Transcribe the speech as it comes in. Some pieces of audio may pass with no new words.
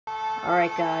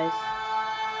Alright, guys.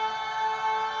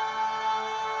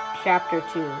 Chapter 2.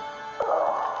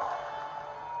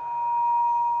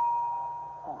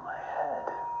 Oh, my head.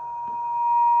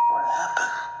 What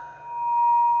happened?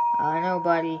 I don't know,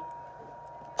 buddy.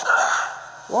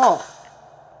 Whoa.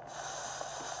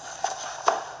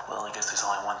 Well, I guess there's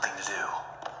only one thing to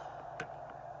do.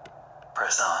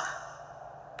 Press on.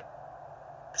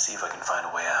 See if I can find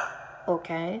a way out.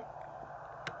 Okay.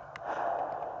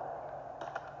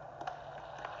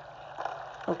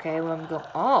 Okay, well, I'm going.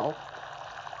 Oh.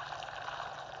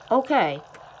 Okay.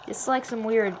 It's like some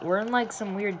weird. We're in like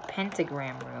some weird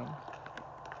pentagram room.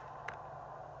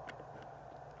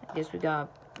 I guess we gotta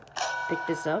pick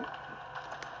this up.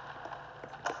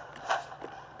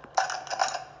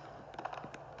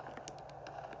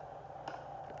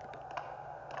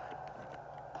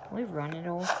 Can we run it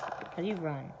all? How do you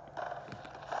run?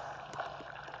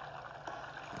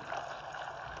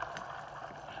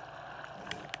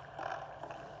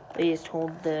 They just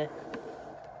hold the...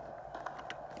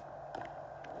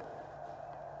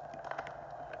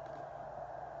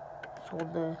 Just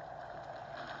hold the...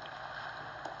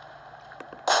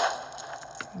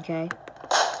 Okay.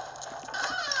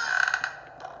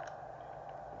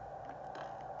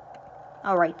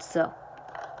 Alright, so.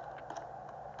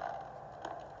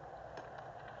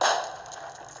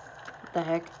 What the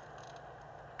heck?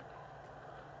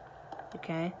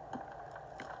 Okay.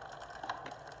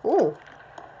 Ooh!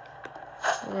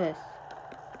 What's this?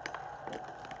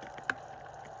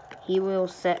 He will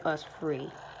set us free.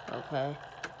 Okay.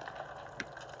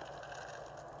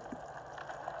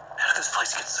 How did this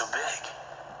place get so big?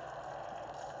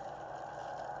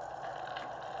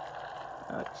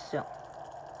 Alright, so.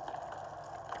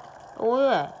 Oh,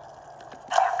 yeah.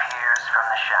 He appears from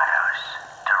the shadows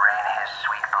to rain his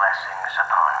sweet blessings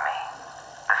upon me.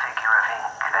 The figure of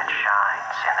ink that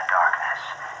shines in the darkness.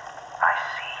 I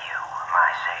see you, my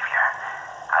Savior.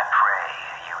 I pray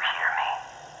you hear me.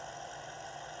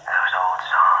 Those old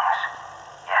songs,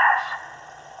 yes,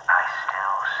 I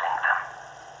still sing them.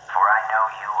 For I know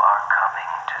you are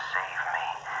coming to save me,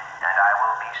 and I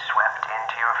will be swept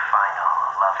into your final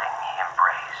loving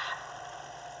embrace.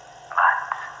 But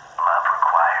love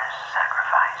requires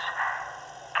sacrifice.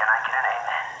 Can I get an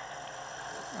amen?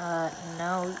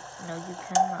 No, you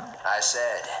cannot. I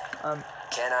said,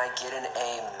 can I get an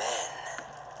amen?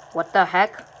 What the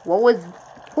heck? What was...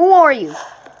 Who are you?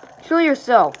 Show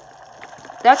yourself.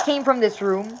 That came from this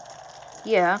room.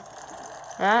 Yeah.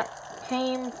 That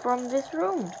came from this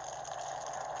room.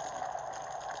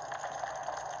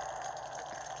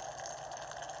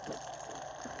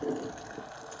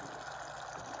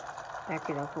 Back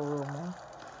it up a little more.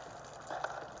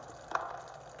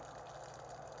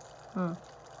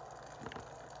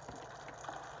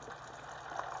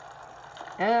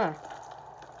 Yeah.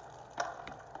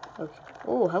 Okay.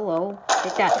 Oh, hello.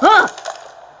 Take that. Huh!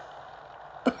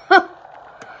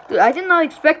 Dude, I did not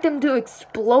expect him to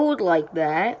explode like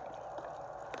that.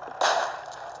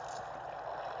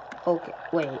 Okay,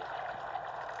 wait.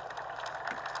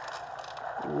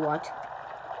 What?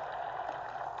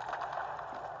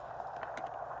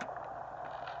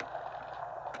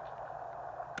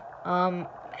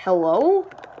 Hello?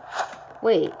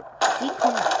 Wait, he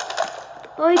comes...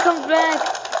 Oh, he comes back!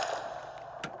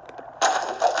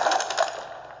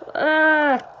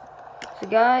 So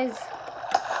guys...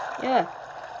 Yeah.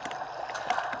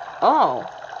 Oh.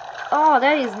 Oh,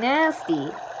 that is nasty.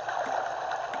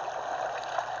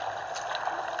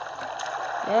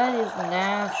 That is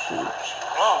nasty.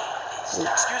 Hello?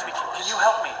 Excuse me, can you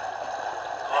help me?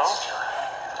 Hello?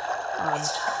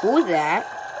 Who's that?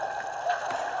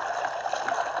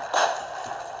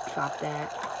 Drop that.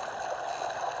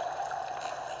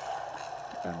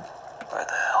 Where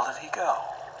the hell did he go?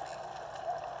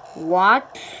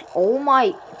 What? Oh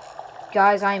my...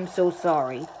 Guys, I am so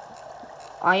sorry.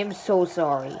 I am so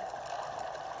sorry.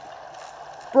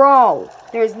 Bro,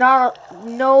 there's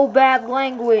no bad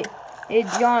language.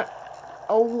 It's not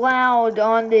allowed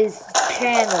on this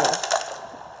channel.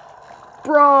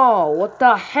 Bro, what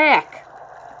the heck?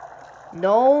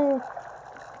 No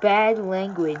bad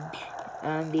language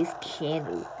on this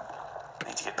channel.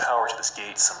 Need to get power to this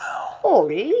gate somehow. Oh,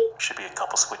 really? Should be a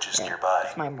couple switches Yeah, nearby.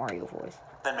 that's my Mario voice.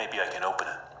 Then maybe I can open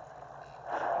it.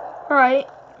 Alright.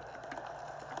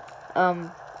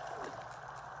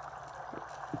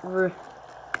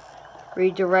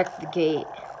 Redirect the gate.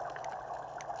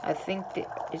 I think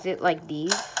is it like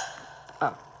these?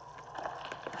 Oh.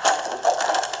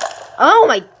 Oh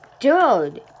my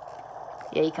dude!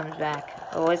 Yeah, he comes back.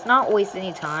 Oh, it's not waste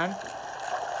any time.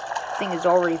 Thing is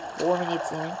already 4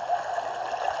 minutes in.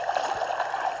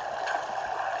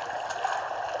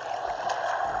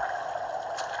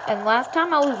 And last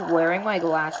time I was wearing my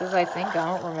glasses, I think. I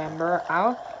don't remember.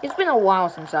 It's been a while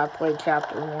since I played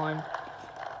Chapter 1.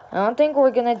 I don't think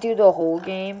we're gonna do the whole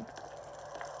game.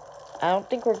 I don't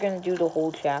think we're gonna do the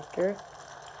whole chapter.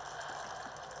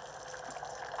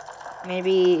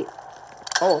 Maybe...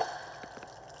 Oh.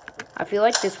 I feel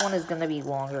like this one is gonna be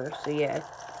longer, so yeah.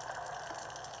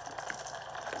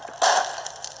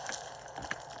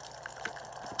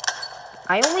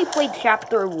 I only played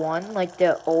Chapter 1, like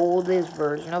the oldest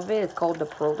version of it. It's called the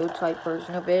prototype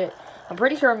version of it. I'm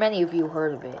pretty sure many of you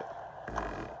heard of it.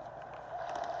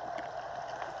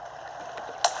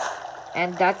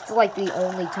 And that's like the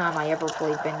only time I ever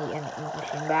played Bendy and the Ink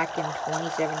Machine, back in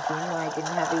 2017 when I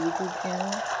didn't have a YouTube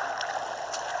channel.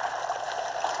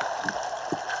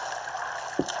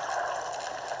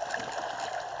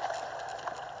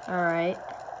 Alright.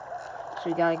 So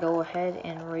we gotta go ahead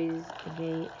and raise the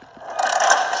gate.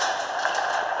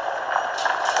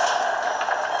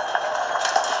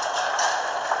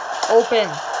 Open!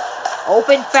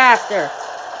 Open faster!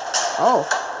 Oh.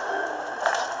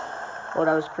 Oh,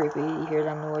 that was creepy. You hear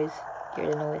that noise? Hear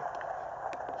the noise?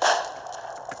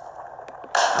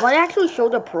 I might actually show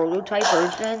the prototype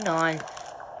version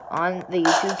on the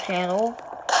YouTube channel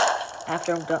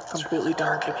after I'm completely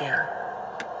done with the game.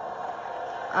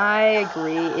 I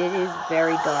agree. It is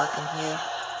very dark in here.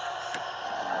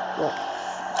 Look.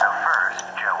 So first,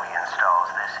 Joey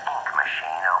installs this ink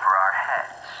machine over our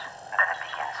heads. Then it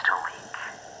begins to leak.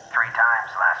 3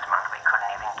 times last month we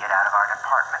couldn't even get out of our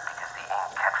department because the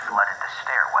ink had flooded the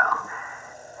stairwell.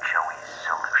 Joey's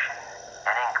solution: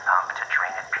 an ink pump to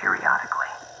drain it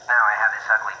periodically. Now I have this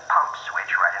ugly pump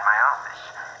switch right in my office.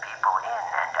 People in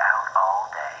and out all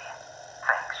day.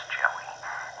 Thanks, Joey.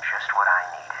 Just what I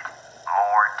needed.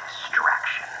 More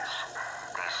distractions.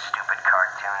 These stupid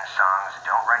cartoon songs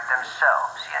don't write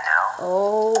themselves, you know?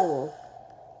 Oh.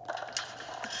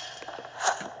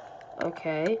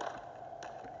 Okay.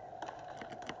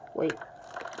 Wait.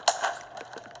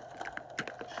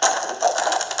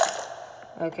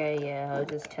 Okay, yeah, I was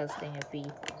just testing if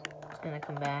he's gonna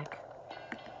come back.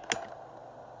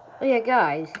 Oh yeah,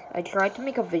 guys, I tried to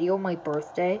make a video on my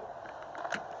birthday,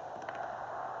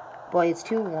 but it's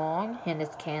too long and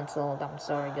it's canceled. I'm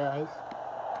sorry, guys.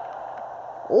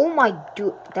 Oh my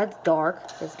dude, that's dark.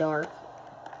 That's dark.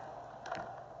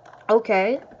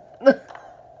 Okay.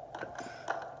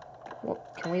 Well,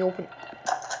 can we open?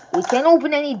 We can't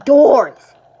open any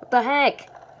doors. What the heck?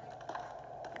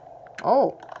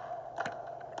 Oh.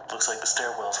 Looks like the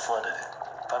stairwell's flooded.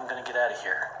 If I'm gonna get out of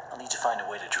here, I'll need to find a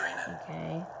way to drain it.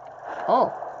 Okay.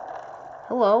 Oh.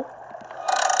 Hello.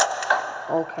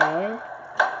 Okay.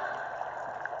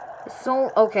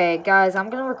 So, okay, guys, I'm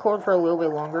gonna record for a little bit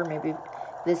longer. Maybe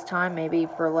this time, maybe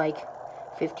for like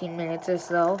 15 minutes or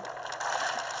so.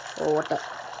 Oh, what the?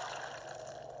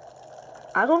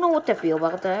 I don't know what to feel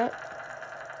about that.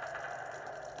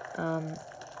 Oh!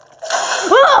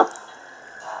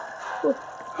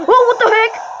 Oh, what the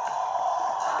heck?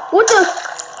 What the?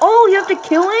 Oh, you have to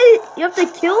kill it? You have to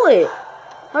kill it.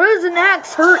 How does an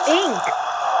axe hurt ink?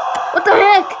 What the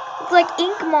heck? It's like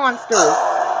ink monsters.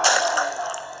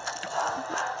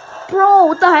 Bro,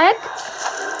 what the heck?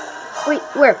 Wait,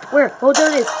 where? Oh, there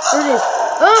it is. There it is.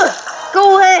 Ugh!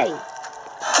 Go away!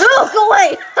 No, go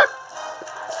away!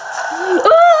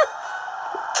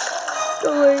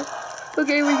 Go away.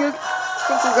 Okay, we good. I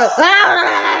think we're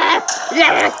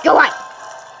good. Go away!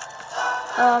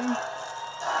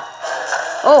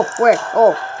 Oh, where?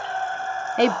 Oh.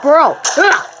 Hey, bro.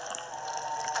 Ugh.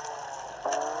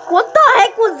 What the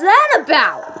heck was that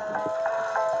about?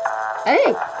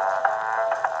 Hey.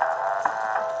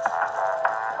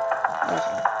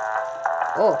 Okay.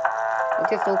 Oh, it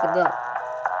just opened up.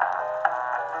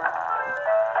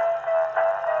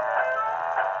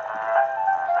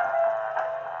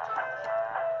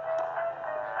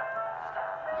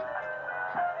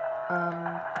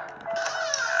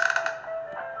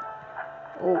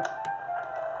 Oh.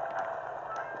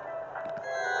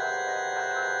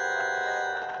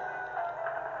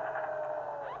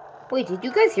 Wait, did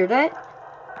you guys hear that?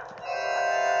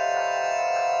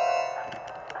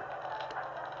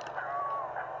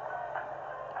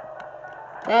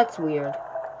 That's weird.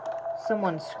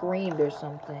 Someone screamed or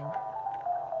something.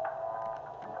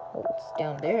 Oh, it's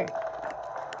down there.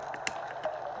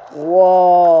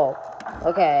 Whoa.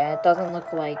 Okay, it doesn't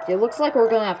look like... It looks like we're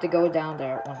gonna have to go down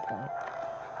there at one point.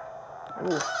 Ooh,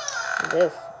 what is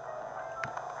this?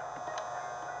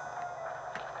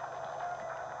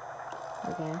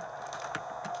 Okay.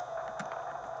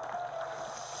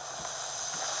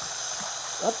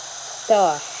 What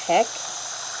the heck?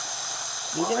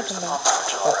 You gonna come down?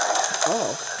 Oh. Oh.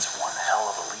 That's one hell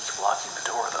of a leak blocking the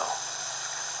door, though.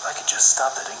 I could just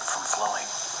stop that ink from flowing,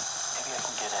 maybe I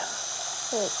can get in.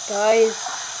 Oh, guys.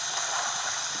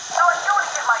 So I was going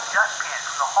to get my dustpan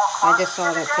from the hall I closet just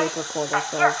saw the that other day, tape recorder, and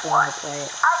so I was guess going what? to play it.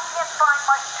 I can't find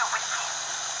my stupid key.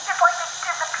 It's like it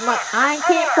disappeared. I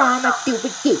can't find my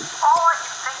stupid key. All I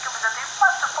can think of is that they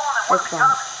must have fallen in one of the That's fine.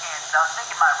 garbage cans I was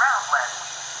making my rounds last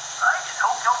week. I just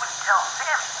hope nobody tells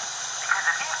Sammy, because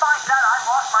if he finds out I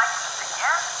lost my keys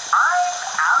again, I'm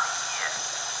out of here.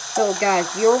 So, guys,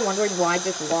 if you're wondering why I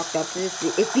just walked up to this,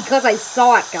 it's because I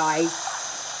saw it, guys.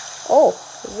 Oh,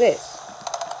 what's this?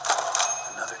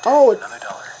 Another day, Oh, another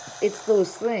dollar. It's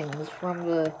those things from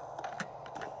the...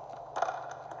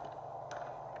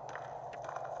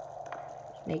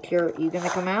 Make sure you're gonna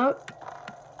come out.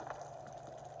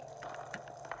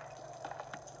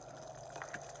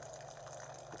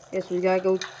 Yes, we gotta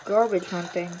go garbage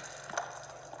hunting.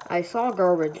 I saw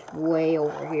garbage way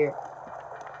over here.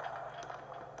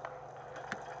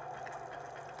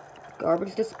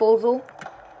 Garbage disposal.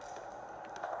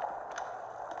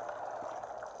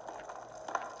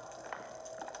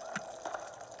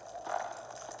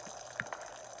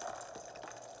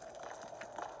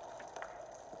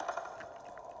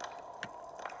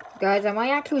 Guys, I might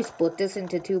actually split this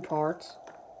into 2 parts.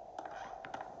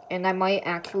 And I might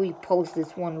actually post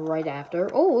this one right after.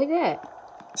 Oh, look at that.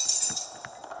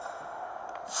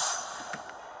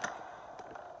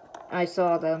 I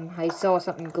saw them. I saw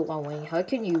something glowing. How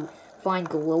can you find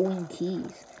glowing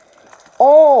keys?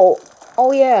 Oh!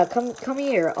 Oh yeah, come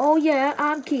here. Oh yeah,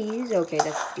 I'm keys. Okay,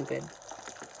 that's stupid.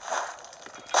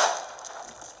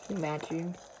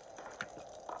 Imagine.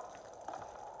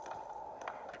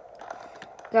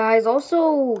 Guys,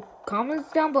 also,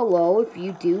 comments down below if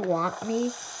you do want me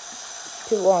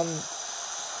to,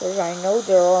 because I know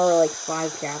there are, like,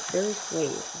 5 chapters.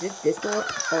 Wait, is it this door?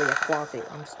 Oh, yeah, closet.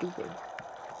 I'm stupid.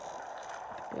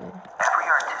 Okay. Every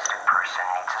artistic person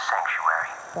needs a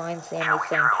sanctuary. Find Sammy's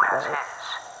Joey Drew has sanctuary. his,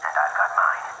 and I've got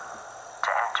mine.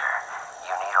 To enter,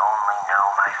 you need only know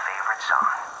my favorite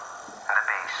song. The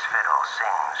bass fiddle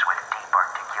sings with deep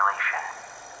articulation.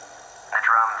 The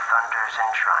drum thunders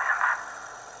in triumph.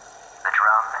 The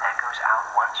drum echoes out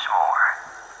once more.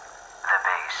 The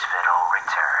bass fiddle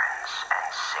returns and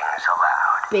sings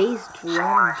aloud. Bass, Sing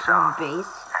drum, my song, bass.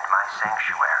 and my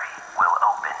sanctuary will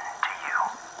open to you.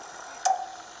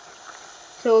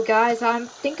 So, guys, I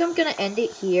think I'm gonna end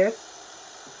it here.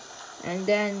 And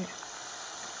then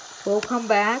we'll come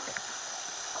back.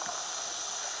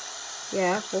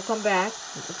 Yeah, we'll come back.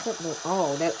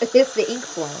 Oh, it's the ink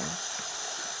flowing.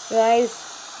 Guys,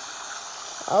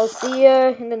 I'll see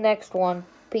you in the next one.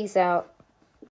 Peace out.